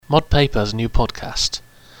Mod Paper has a new podcast.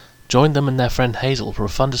 Join them and their friend Hazel for a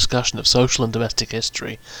fun discussion of social and domestic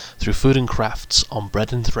history through food and crafts on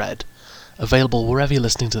Bread and Thread. Available wherever you're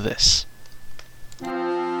listening to this.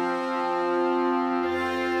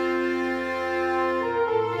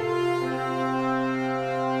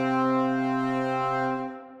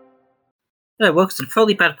 Hello, welcome to the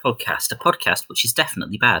Probably Bad Podcast, a podcast which is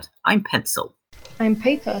definitely bad. I'm Pencil. I'm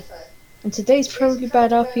Paper. And today's Probably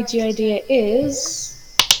Bad RPG idea is...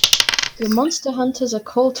 Your monster hunters are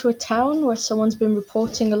called to a town where someone's been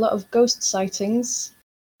reporting a lot of ghost sightings.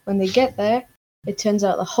 When they get there, it turns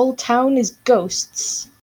out the whole town is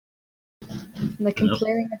ghosts. And they're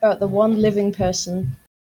complaining about the one living person.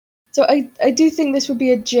 So I do think this would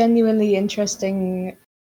be a genuinely interesting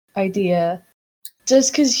idea.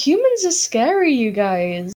 Just because humans are scary, you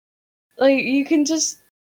guys. Like, you can just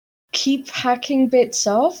keep hacking bits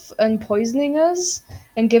off and poisoning us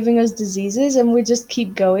and giving us diseases and we just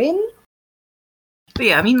keep going. But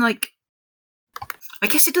yeah, I mean, like, I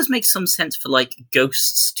guess it does make some sense for, like,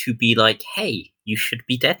 ghosts to be like, hey, you should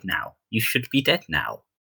be dead now. You should be dead now.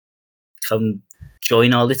 Come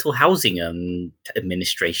join our little housing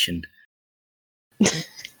administration.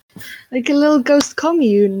 Like a little ghost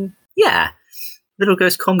commune. Yeah. Little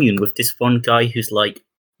ghost commune with this one guy who's, like,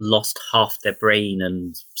 lost half their brain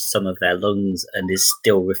and some of their lungs and is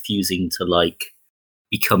still refusing to, like,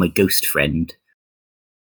 become a ghost friend.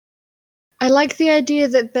 I like the idea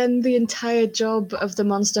that then the entire job of the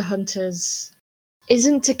monster hunters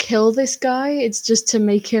isn't to kill this guy, it's just to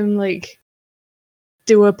make him, like,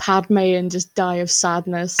 do a Padme and just die of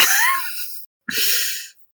sadness.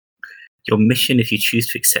 Your mission, if you choose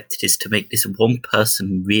to accept it, is to make this one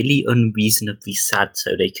person really unreasonably sad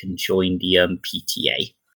so they can join the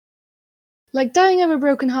PTA. Like, dying of a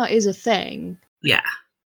broken heart is a thing. Yeah.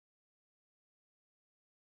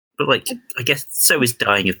 But, like, I guess so is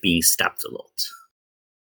dying of being stabbed a lot.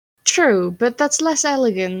 True, but that's less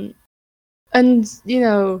elegant. And, you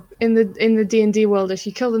know, in the D&D world, if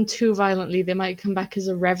you kill them too violently, they might come back as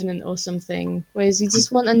a revenant or something. Whereas you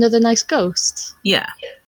just want another nice ghost. Yeah.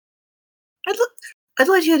 I'd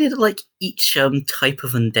like the idea that, like, each type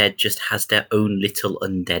of undead just has their own little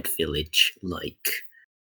undead village. Like,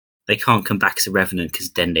 they can't come back as a revenant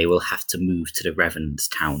because then they will have to move to the revenant's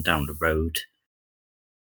town down the road.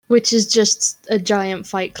 Which is just a giant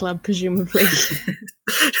fight club, presumably.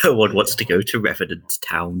 No one wants to go to Revenant's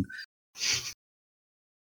town.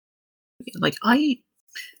 Like, I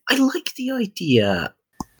like the idea,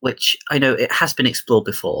 which I know it has been explored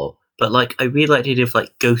before, but, like, I really like the idea of,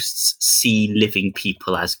 like, ghosts see living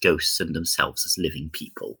people as ghosts and themselves as living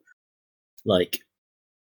people. Like,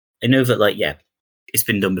 I know that, like, yeah, it's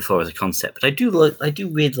been done before as a concept, but I do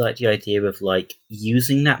really like the idea of, like,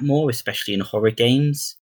 using that more, especially in horror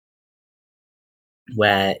games.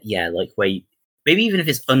 Where maybe even if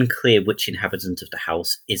it's unclear which inhabitant of the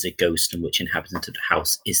house is a ghost and which inhabitant of the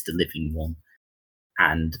house is the living one,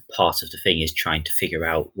 and part of the thing is trying to figure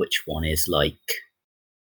out which one is, like,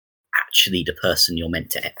 actually the person you're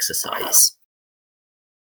meant to exorcise.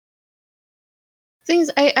 Things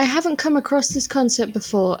I haven't come across this concept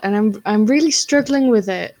before, and I'm really struggling with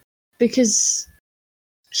it because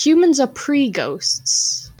humans are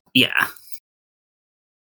pre-ghosts. Yeah.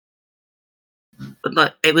 But,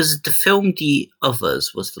 like, it was the film The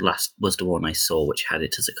Others was the one I saw which had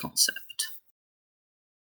it as a concept.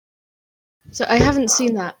 So I haven't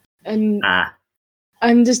seen that, and I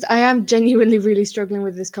am genuinely really struggling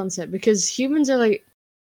with this concept because humans are, like,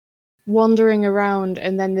 wandering around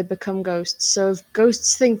and then they become ghosts. So if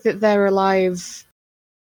ghosts think that they're alive,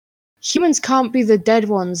 humans can't be the dead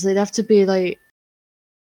ones. They'd have to be, like,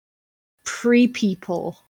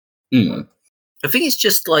 pre-people. I think it's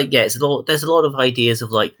just, like, yeah, there's a lot of ideas of,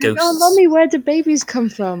 like, ghosts. Oh, mommy, where do babies come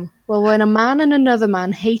from? Well, when a man and another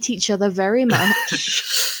man hate each other very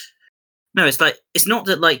much. No, it's like, it's not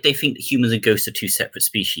that, like, they think that humans and ghosts are two separate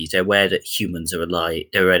species. They're aware that humans are alive.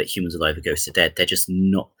 They're aware that humans are alive and ghosts are dead. They're just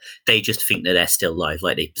not. They just think that they're still alive.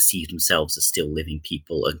 Like, they perceive themselves as still living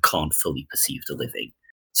people and can't fully perceive the living.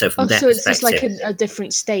 So from their perspective, it's just like a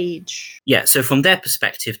different stage. Yeah. So from their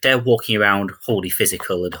perspective, they're walking around wholly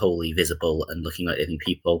physical and wholly visible and looking like living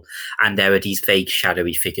people, and there are these vague,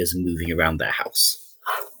 shadowy figures moving around their house.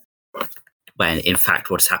 When, in fact,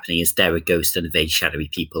 what's happening is they're a ghost and the vague, shadowy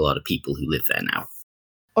people are the people who live there now.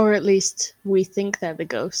 Or at least we think they're the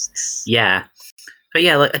ghosts. Yeah. But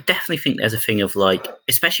yeah, like, I definitely think there's a thing of, like,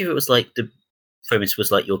 especially if it was, like, the premise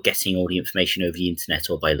was, like, you're getting all the information over the internet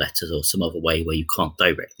or by letters or some other way where you can't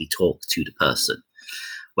directly talk to the person,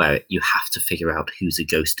 where you have to figure out who's a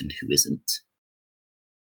ghost and who isn't.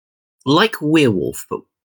 Like Werewolf, but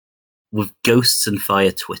with ghosts and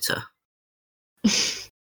via Twitter.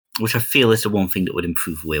 Which I feel is the one thing that would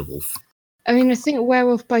improve Werewolf. I mean, I think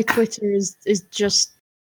Werewolf by Twitter is just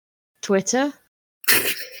Twitter.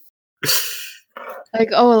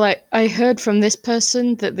 Like, I heard from this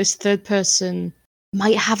person that this third person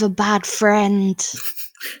might have a bad friend.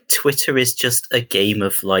 Twitter is just a game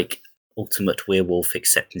of, like, Ultimate Werewolf,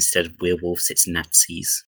 except instead of werewolves, it's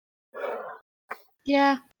Nazis.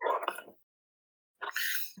 Yeah.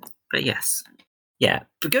 But yes. Yeah,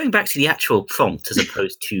 but going back to the actual prompt as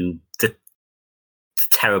opposed to the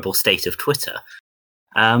terrible state of Twitter,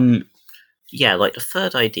 yeah, like, the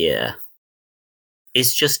third idea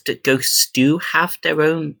is just that ghosts do have their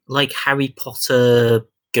own, like, Harry Potter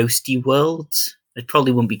ghosty worlds. It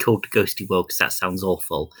probably wouldn't be called the ghosty world because that sounds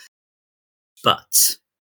awful. But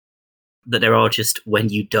that there are just, when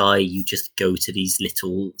you die, you just go to these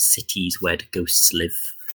little cities where the ghosts live.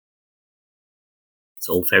 It's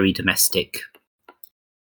all very domestic.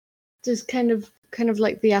 Just kind of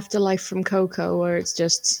like the afterlife from Coco, where it's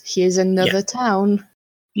just, here's another town.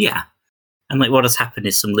 Yeah. And like what has happened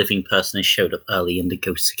is some living person has showed up early and the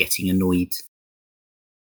ghosts are getting annoyed.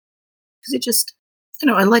 Because it just,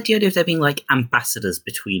 I like the idea of there being like ambassadors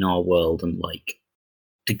between our world and like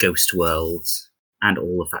the ghost world and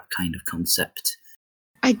all of that kind of concept.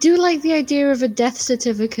 I do like the idea of a death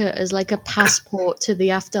certificate as like a passport to the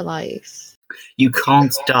afterlife. You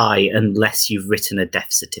can't die unless you've written a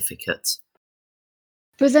death certificate.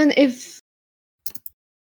 But then is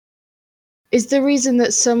the reason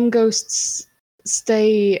that some ghosts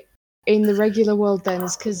stay in the regular world then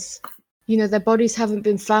is because, their bodies haven't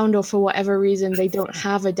been found, or for whatever reason they don't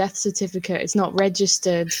have a death certificate. It's not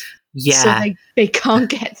registered. Yeah. So they can't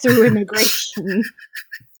get through immigration.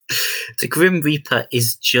 The Grim Reaper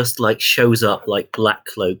is just like shows up like black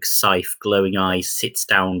cloak, scythe, glowing eyes, sits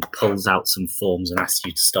down, pulls out some forms and asks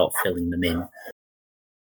you to start filling them in.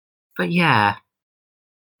 But yeah,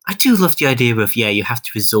 I do love the idea of, you have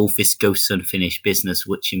to resolve this ghost unfinished business,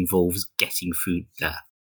 which involves getting food there.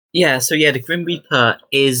 Yeah, so the Grim Reaper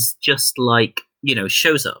is just like,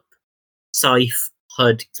 shows up. Scythe,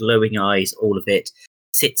 HUD, glowing eyes, all of it,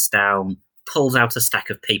 sits down, pulls out a stack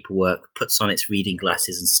of paperwork, puts on its reading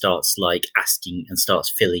glasses and starts like asking and starts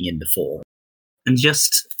filling in the form. And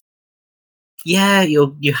just, you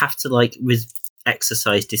have to like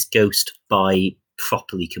exercise this ghost by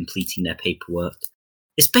properly completing their paperwork.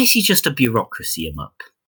 It's basically just a bureaucracy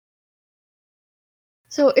amok.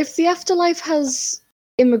 So if the afterlife has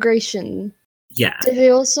immigration, do they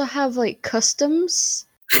also have like customs?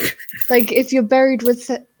 Like if you're buried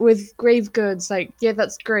with grave goods, like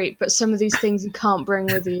that's great, but some of these things you can't bring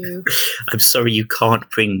with you. I'm sorry, you can't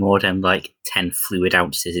bring more than like 10 fluid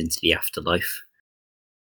ounces into the afterlife.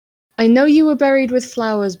 I know you were buried with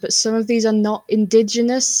flowers, but some of these are not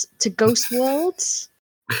indigenous to ghost worlds.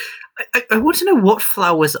 I want to know what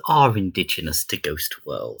flowers are indigenous to ghost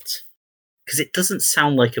worlds, because it doesn't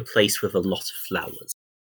sound like a place with a lot of flowers.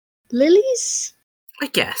 Lilies? I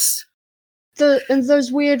guess. And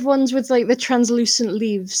those weird ones with like the translucent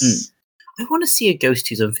leaves. I want to see a ghost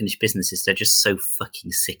whose unfinished business is they're just so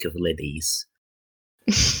fucking sick of lilies.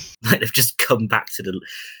 Like they've just come back to the...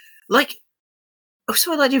 Like,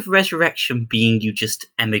 also I like the idea of resurrection being you just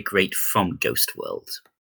emigrate from ghost world.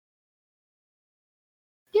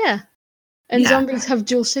 Yeah. And zombies have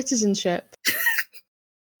dual citizenship.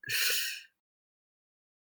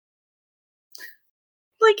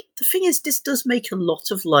 Like, the thing is, this does make a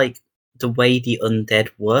lot of, like, the way the undead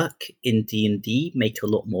work in D&D make a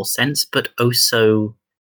lot more sense, but also,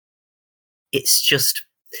 it's just...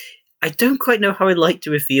 I don't quite know how I like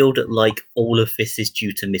to reveal that, like, all of this is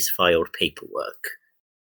due to misfiled paperwork.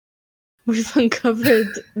 We've uncovered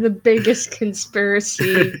the biggest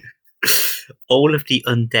conspiracy. All of the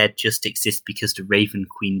undead just exist because the Raven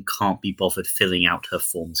Queen can't be bothered filling out her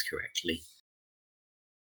forms correctly.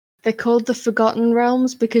 They're called the Forgotten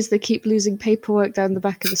Realms because they keep losing paperwork down the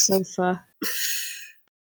back of the sofa.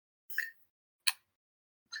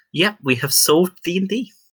 Yep, we have solved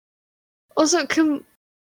D&D. Also, can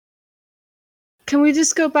we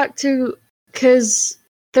just go back to... Because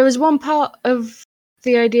there was one part of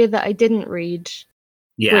the idea that I didn't read,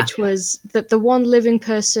 which was that the one living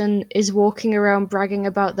person is walking around bragging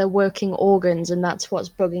about their working organs, and that's what's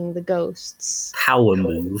bugging the ghosts. Power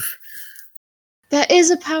move. That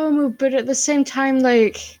is a power move, but at the same time,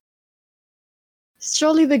 like,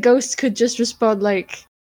 surely the ghost could just respond like,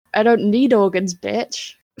 I don't need organs,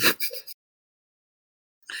 bitch.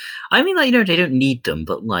 I mean, like, they don't need them,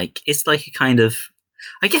 but, like, it's like a kind of...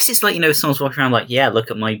 I guess it's like, someone's walking around like,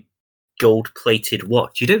 look at my gold-plated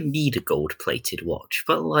watch. You don't need a gold-plated watch,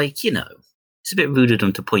 but, like, it's It's a bit rude of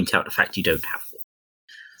them to point out the fact you don't have one.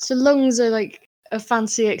 So lungs are like a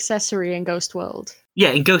fancy accessory in Ghost World.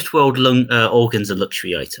 Yeah, in Ghost World, organs are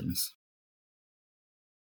luxury items.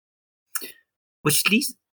 Which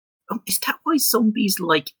leads... Oh, is that why zombies,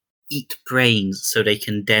 eat brains so they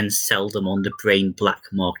can then sell them on the brain black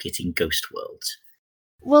market in Ghost World?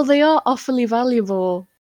 Well, they are awfully valuable.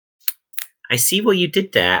 I see what you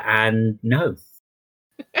did there, and no.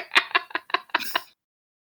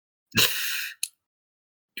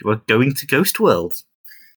 You are going to Ghost World.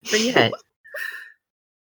 But yeah.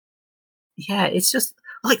 Yeah, it's just...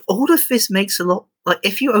 all of this makes a lot...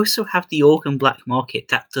 if you also have the organ black market,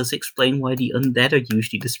 that does explain why the undead are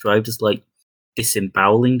usually described as,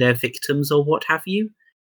 disemboweling their victims or what have you.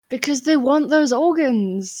 Because they want those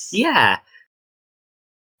organs. Yeah.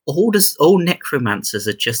 All necromancers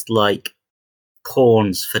are just,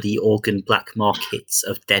 pawns for the organ black markets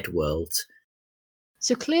of Dead World.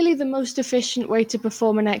 So clearly the most efficient way to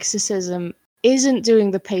perform an exorcism isn't doing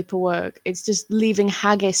the paperwork, it's just leaving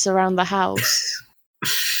haggis around the house.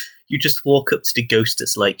 You just walk up to the ghost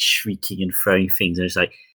that's shrieking and throwing things, and it's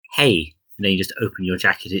like, hey, and then you just open your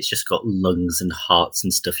jacket, it's just got lungs and hearts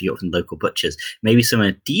and stuff you got from local butchers. Maybe some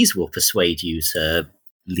of these will persuade you to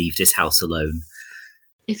leave this house alone.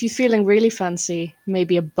 If you're feeling really fancy,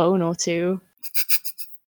 maybe a bone or two.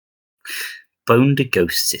 Bone to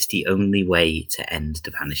ghosts is the only way to end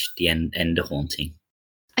the haunting.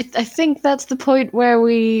 I think that's the point where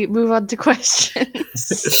we move on to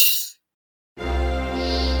questions.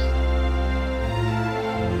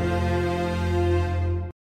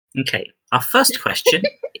 Okay, our first question...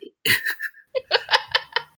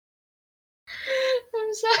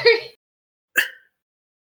 I'm sorry.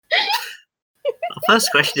 Our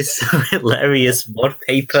first question is so hilarious. What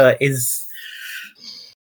paper is...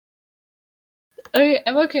 Oh,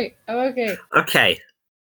 I'm okay. Okay.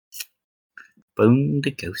 Bone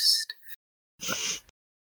the ghost.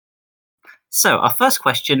 So, our first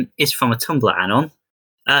question is from a Tumblr anon.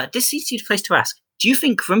 This is the place to ask. Do you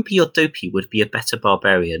think Grumpy or Dopey would be a better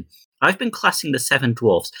barbarian? I've been classing the 7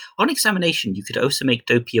 dwarfs. On examination, you could also make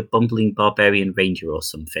Dopey a bumbling barbarian ranger or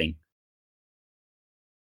something.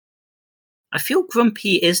 I feel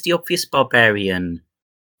Grumpy is the obvious barbarian,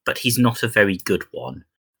 but he's not a very good one.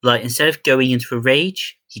 Instead of going into a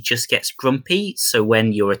rage, he just gets grumpy, so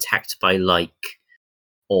when you're attacked by,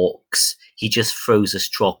 orcs, he just throws a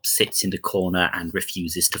strop, sits in the corner, and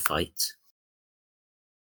refuses to fight.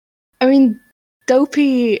 I mean,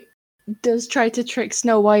 Dopey does try to trick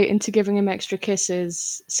Snow White into giving him extra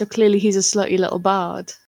kisses, so clearly he's a slutty little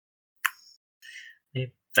bard.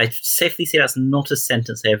 I'd safely say that's not a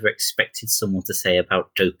sentence I ever expected someone to say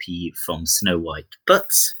about Dopey from Snow White,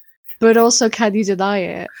 but... But also, can you deny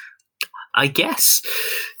it? I guess.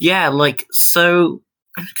 Yeah, so...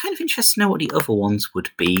 I'm kind of interested to know what the other ones would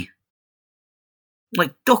be.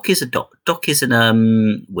 Doc is a doc. Doc is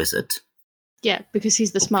an wizard. Yeah, because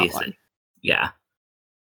he's the smart one. Yeah.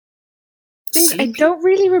 I don't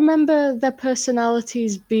really remember their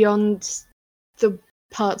personalities beyond the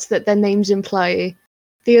parts that their names imply.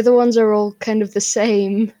 The other ones are all kind of the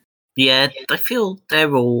same. Yeah, I feel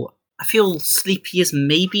they're all... I feel Sleepy is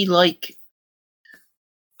maybe a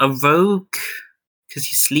rogue, because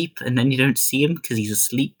you sleep and then you don't see him because he's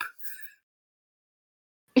asleep.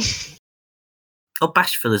 Or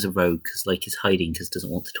Bashful is a rogue because he's hiding because he doesn't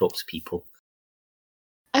want to talk to people.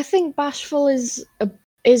 I think Bashful is a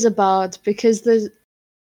bard because there's...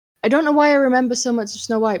 I don't know why I remember so much of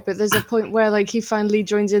Snow White, but there's a point where he finally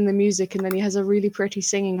joins in the music and then he has a really pretty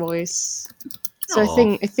singing voice. So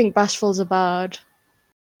Aww. I think Bashful's a bard.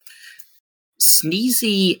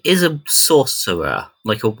 Sneezy is a sorcerer,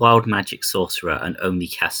 a wild magic sorcerer, and only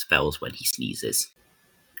casts spells when he sneezes.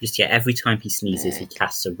 Every time he sneezes, he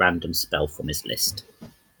casts a random spell from his list.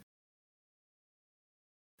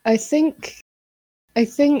 I think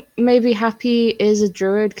maybe Happy is a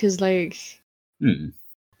druid because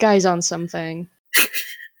guy's on something.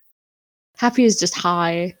 Happy is just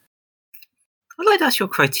high. I'd like to ask your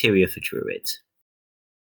criteria for druid.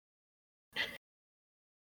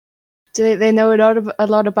 Do they know a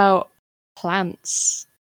lot about plants?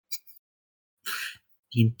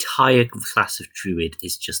 The entire class of druid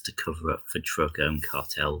is just a cover-up for drug-owned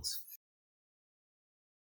cartels.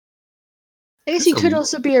 I guess you could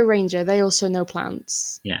also be a ranger. They also know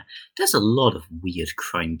plants. Yeah. There's a lot of weird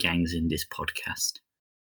crime gangs in this podcast.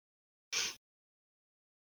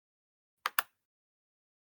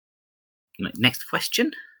 Next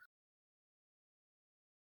question.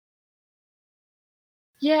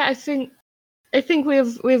 Yeah, I think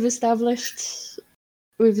we've established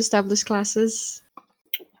classes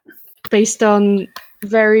based on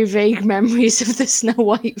very vague memories of the Snow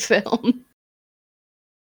White film.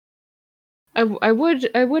 I would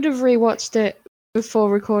have rewatched it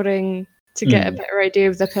before recording to get a better idea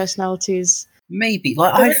of their personalities. Maybe.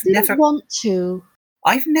 Like, But I didn't want to.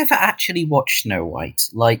 I've never actually watched Snow White.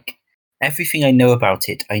 Like, everything I know about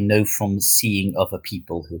it, I know from seeing other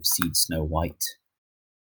people who have seen Snow White.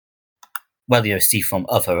 Well, see from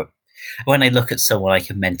other... When I look at someone, I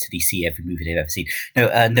can mentally see every movie they've ever seen.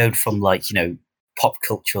 No, known from, like, pop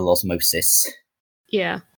cultural osmosis.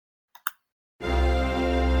 Yeah.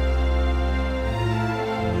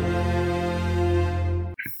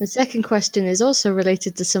 The second question is also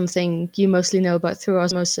related to something you mostly know about through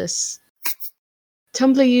osmosis.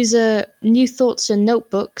 Tumblr user New Thoughts and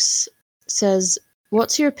Notebooks says,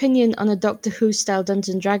 "What's your opinion on a Doctor Who-style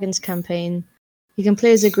Dungeons & Dragons campaign? You can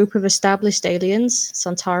play as a group of established aliens,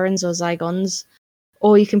 Sontarans or Zygons,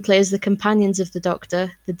 or you can play as the companions of the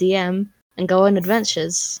Doctor, the DM, and go on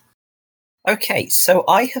adventures." Okay, so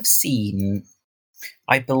I have seen,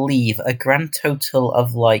 I believe, a grand total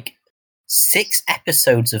of, 6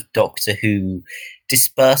 episodes of Doctor Who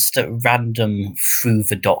dispersed at random through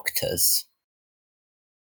the Doctors.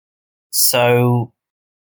 So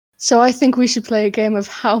I think we should play a game of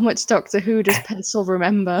how much Doctor Who does Pencil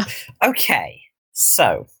remember. Okay,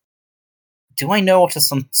 so do I know what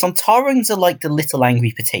Sontarans are like the little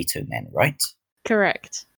angry potato men, right?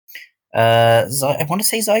 Correct. I want to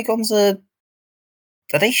say Zygons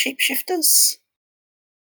are they shapeshifters?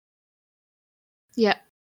 Yeah.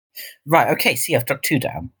 Right, okay, see, I've got 2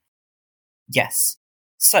 down. Yes.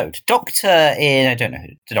 So, the Doctor I don't know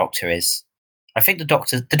who the Doctor is. I think the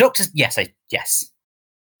Doctor's, yes.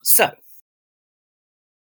 So,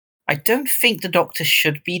 I don't think the Doctor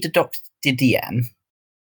should be the DM,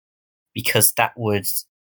 because that would...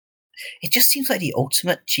 It just seems like the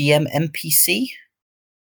ultimate GM NPC.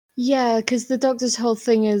 Yeah, because the Doctor's whole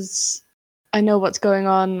thing is, I know what's going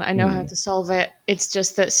on, I know how to solve it, it's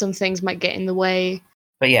just that some things might get in the way.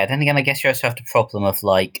 But yeah, then again, I guess you also have the problem of,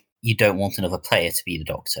 you don't want another player to be the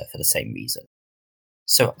Doctor for the same reason.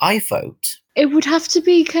 So I vote... It would have to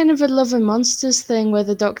be kind of a Love and Monsters thing, where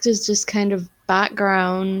the Doctor's just kind of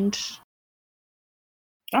background.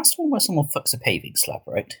 That's the one where someone fucks a paving slab,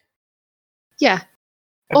 right? Yeah.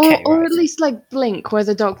 Okay, or right. at least like Blink, where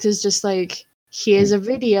the Doctor's just like, here's a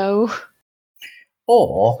video.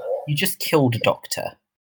 Or you just killed a Doctor.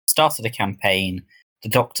 Started a campaign, the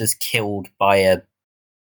Doctor's killed by a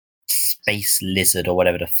space lizard or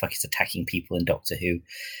whatever the fuck is attacking people in Doctor Who.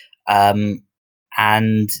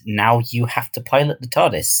 And now you have to pilot the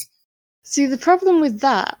TARDIS. See, the problem with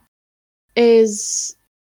that is,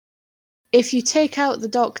 if you take out the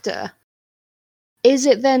Doctor, is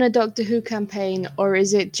it then a Doctor Who campaign, or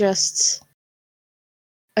is it just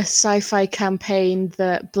a sci-fi campaign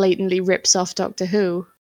that blatantly rips off Doctor Who?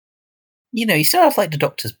 You still have, the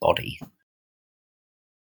Doctor's body.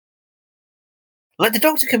 The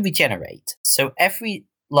Doctor can regenerate, so every,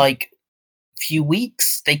 few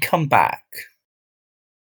weeks, they come back.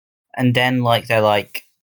 And then,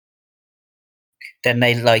 then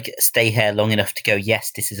they, stay here long enough to go,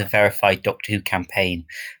 yes, this is a verified Doctor Who campaign,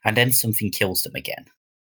 and then something kills them again.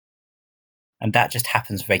 And that just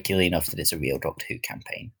happens regularly enough that it's a real Doctor Who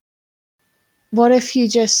campaign. What if you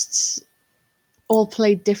just all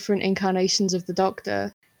played different incarnations of the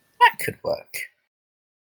Doctor? That could work.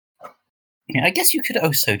 Yeah, I guess you could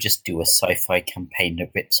also just do a sci-fi campaign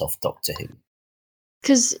that rips off Doctor Who.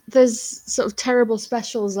 Because there's sort of terrible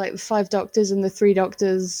specials like the 5 Doctors and the 3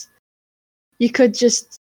 Doctors. You could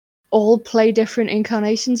just all play different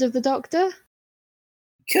incarnations of the Doctor.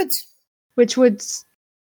 Could. Which would...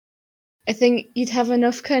 I think you'd have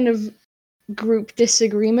enough kind of group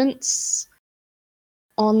disagreements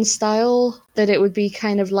on style that it would be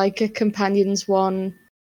kind of like a Companions one,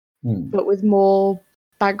 but with more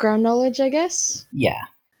background knowledge, I guess. Yeah.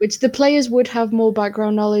 Which the players would have more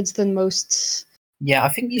background knowledge than most... Yeah, I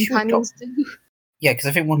think the issue Companions do. Yeah, because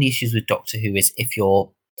I think one of the issues with Doctor Who is if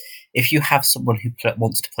you have someone who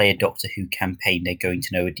wants to play a Doctor Who campaign, they're going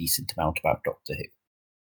to know a decent amount about Doctor Who.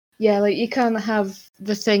 Yeah, you can't have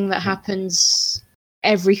the thing that happens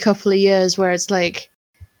every couple of years where it's like,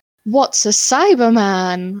 what's a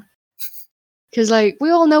Cyberman? Because,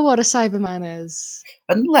 we all know what a Cyberman is.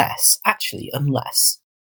 Unless.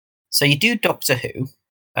 So you do Doctor Who,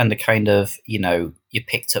 and the kind of, you're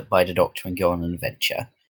picked up by the Doctor and go on an adventure.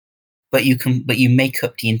 But you make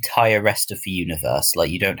up the entire rest of the universe.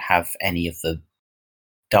 You don't have any of the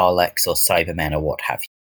Daleks or Cybermen or what have you.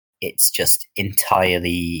 It's just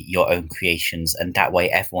entirely your own creations, and that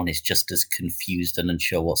way everyone is just as confused and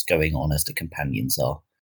unsure what's going on as the Companions are.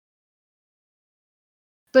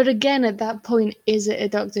 But again, at that point, is it a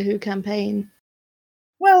Doctor Who campaign?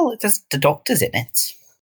 Well, there's the Doctor's in it.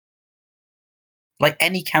 Like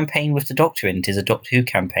any campaign with the Doctor in it is a Doctor Who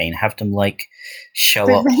campaign. Have them like show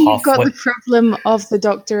But up then you've got halfway. the problem of the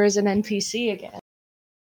Doctor as an NPC again.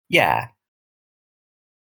 Yeah,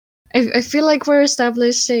 I feel like we're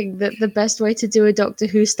establishing that the best way to do a Doctor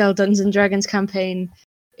Who style Dungeons and Dragons campaign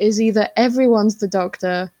is either everyone's the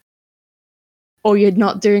Doctor, or you're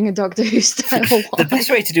not doing a Doctor Who style one. the best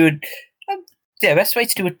way to do it. Best way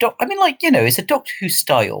to do a I mean, like, you know, it's a Doctor Who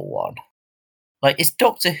style one. Like, it's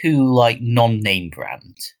Doctor Who, like, non-name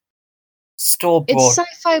brand. Store It's bought.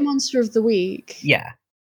 Sci-Fi Monster of the Week. Yeah.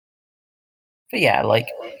 But yeah, like,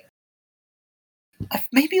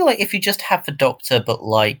 maybe, like, if you just have the Doctor, but,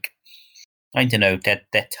 like, I don't know,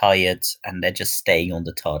 they're tired and they're just staying on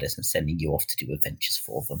the TARDIS and sending you off to do adventures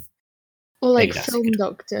for them. Or like Maybe that's film good.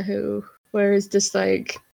 Doctor Who, where it's just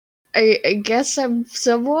like, I guess I'm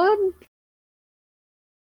someone?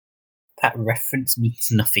 That reference means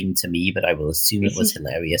nothing to me, but I will assume it was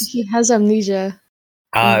hilarious. He has amnesia.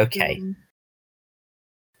 Okay.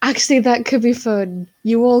 Actually, that could be fun.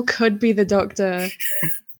 You all could be the Doctor.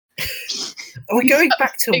 We're going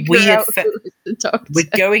back to Figure weird. out who is the Doctor.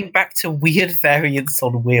 We're going back to weird variants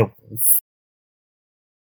on Werewolf.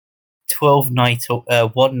 1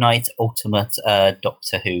 night ultimate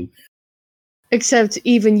Doctor Who. Except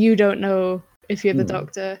even you don't know if you're the Hmm.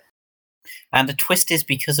 Doctor. And the twist is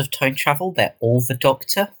because of time travel, they're all the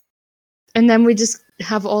Doctor. And then we just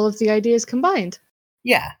have all of the ideas combined.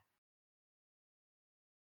 Yeah.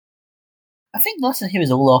 I think the lesson here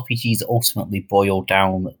is all RPGs ultimately boil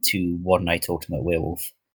down to 1 night ultimate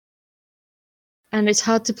werewolf. And it's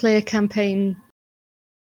hard to play a campaign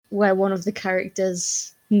where one of the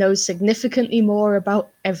characters knows significantly more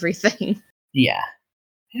about everything. Yeah.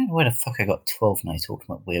 I don't know where the fuck I got 12 night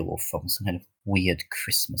ultimate werewolf from, some kind of weird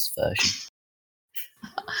Christmas version.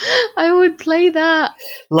 I would play that.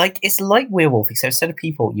 Like, it's like werewolf, except instead of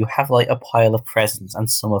people, you have like a pile of presents and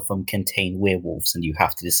some of them contain werewolves and you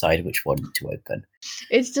have to decide which one to open.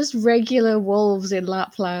 It's just regular wolves in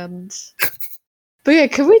Lapland. But yeah,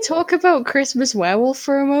 can we talk about Christmas Werewolf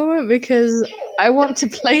for a moment? Because I want to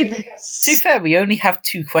play this. To be fair, we only have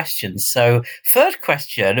 2 questions. So, third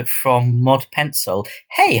question from Mod Pencil.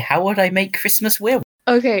 Hey, how would I make Christmas werewolf?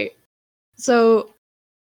 Okay, so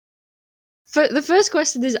the first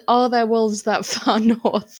question is, are there wolves that far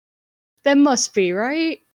north? There must be,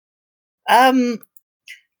 right? I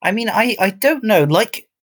mean, I don't know, like,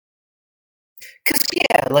 because,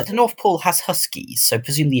 yeah, like, the North Pole has huskies, so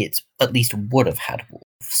presumably it at least would have had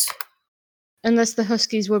wolves. Unless the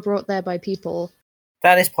huskies were brought there by people.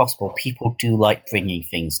 That is possible. People do like bringing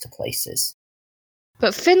things to places.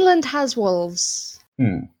 But Finland has wolves.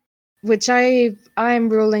 Which I'm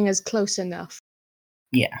ruling as close enough.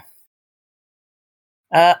 Yeah.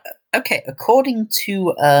 Okay, according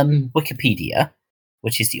to Wikipedia,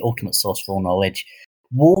 which is the ultimate source for all knowledge,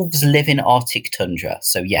 wolves live in Arctic tundra.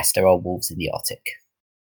 So yes, there are wolves in the Arctic.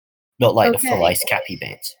 Not like the full ice cappy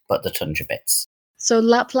bit, but the tundra bits. So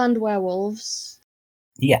Lapland werewolves.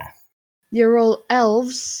 Yeah. You're all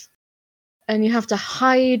elves, and you have to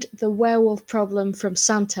hide the werewolf problem from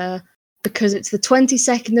Santa because it's the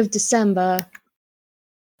 22nd of December,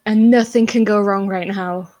 and nothing can go wrong right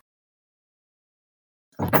now.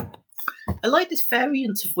 I like this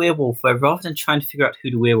variant of werewolf where rather than trying to figure out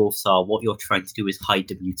who the werewolves are, what you're trying to do is hide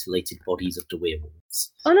the mutilated bodies of the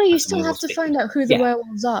werewolves. Oh no, you As the still have werewolves to fit. find out who the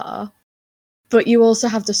werewolves are, but you also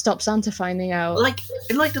have to stop Santa finding out. Like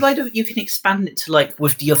you can expand it to like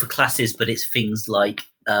with the other classes, but it's things like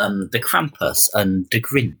the Krampus and the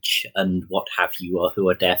Grinch and what have you, who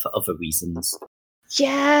are there for other reasons.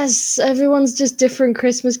 Yes, everyone's just different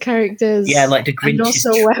Christmas characters. Yeah, like the Grinch and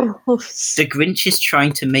also werewolves. The Grinch is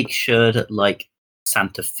trying to make sure that like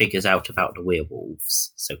Santa figures out about the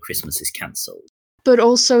werewolves, so Christmas is cancelled. But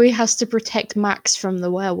also he has to protect Max from the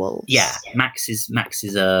werewolves. Yeah, Max is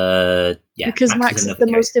because Max is the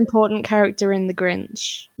most important character in the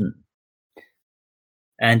Grinch.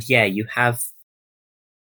 And yeah, you have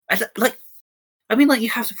you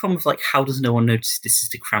have the problem of like, how does no one notice this is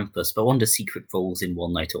the Krampus? But one of the secret roles in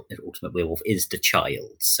 1 Night Ultimate Werewolf is the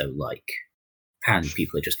child. So like, apparently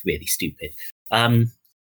people are just really stupid.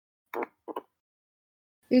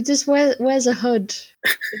 He just wears a hood.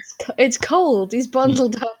 It's cold. He's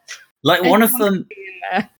bundled up. Like one of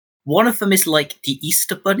them is like the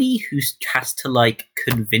Easter Bunny who has to like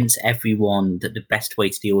convince everyone that the best way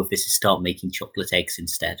to deal with this is start making chocolate eggs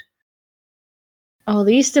instead. Oh,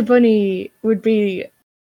 the Easter Bunny would be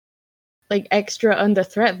like extra under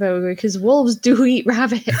threat though, because wolves do eat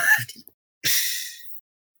rabbits.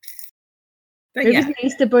 But Maybe yeah, the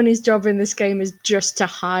Easter Bunny's job in this game is just to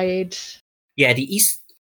hide. yeah, the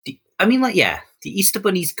Easter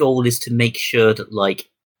Bunny's goal is to make sure that like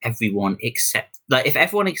everyone except like if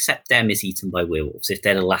everyone except them is eaten by werewolves, if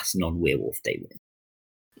they're the last non-werewolf, they win.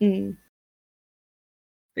 Mm.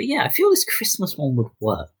 But yeah, I feel this Christmas one would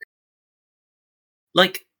work.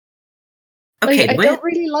 Like, okay, I don't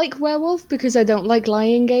really like Werewolf because I don't like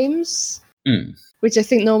lying games, which I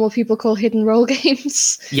think normal people call hidden role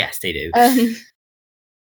games. Yes, they do.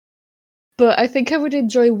 But I think I would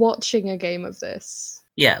enjoy watching a game of this.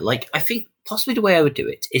 Yeah, like, I think possibly the way I would do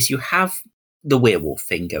it is you have the werewolf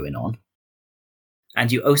thing going on, and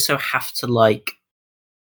you also have to, like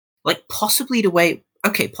possibly the way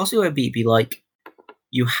would be like,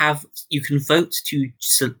 you can vote to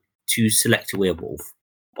select a werewolf,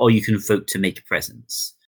 or you can vote to make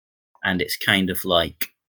presents. And it's kind of like,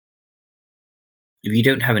 if you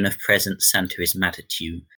don't have enough presents, Santa is mad at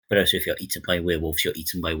you, but also if you're eaten by werewolves, you're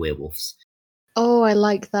eaten by werewolves. Oh, I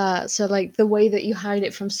like that. So, like, the way that you hide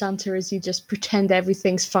it from Santa is you just pretend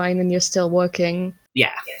everything's fine and you're still working.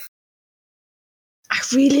 Yeah. I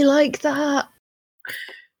really like that.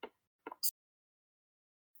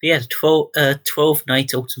 Yeah,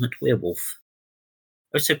 12-night ultimate werewolf.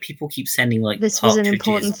 Also, people keep sending, like, This was partridges. an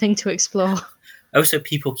important thing to explore. Also,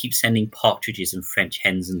 people keep sending partridges and French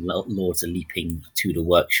hens, and lords are leaping to the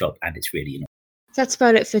workshop, and it's really annoying. That's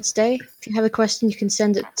about it for today. If you have a question, you can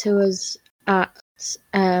send it to us at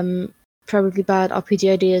Probably Bad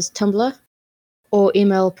RPG Ideas Tumblr, or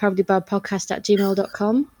email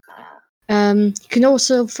probablybadpodcast@gmail.com. You can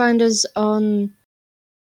also find us on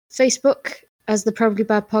Facebook as the Probably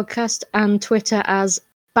Bad Podcast and Twitter as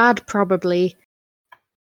Bad Probably.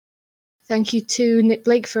 Thank you to Nick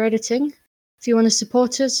Blake for editing. If you want to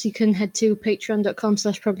support us, you can head to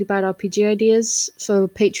patreon.com/probablybadrpgideas for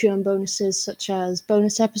Patreon bonuses such as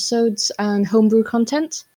bonus episodes and homebrew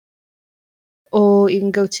content. Or you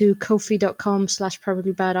can go to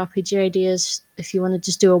ko-fi.com/probablybadrpgideas if you want to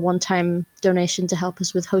just do a one-time donation to help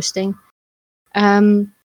us with hosting. You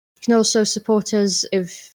can also support us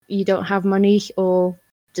if you don't have money or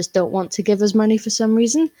just don't want to give us money for some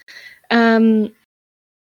reason,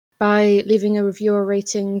 by leaving a review or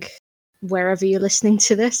rating wherever you're listening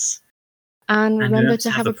to this. And remember to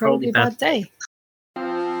have a probably bad day.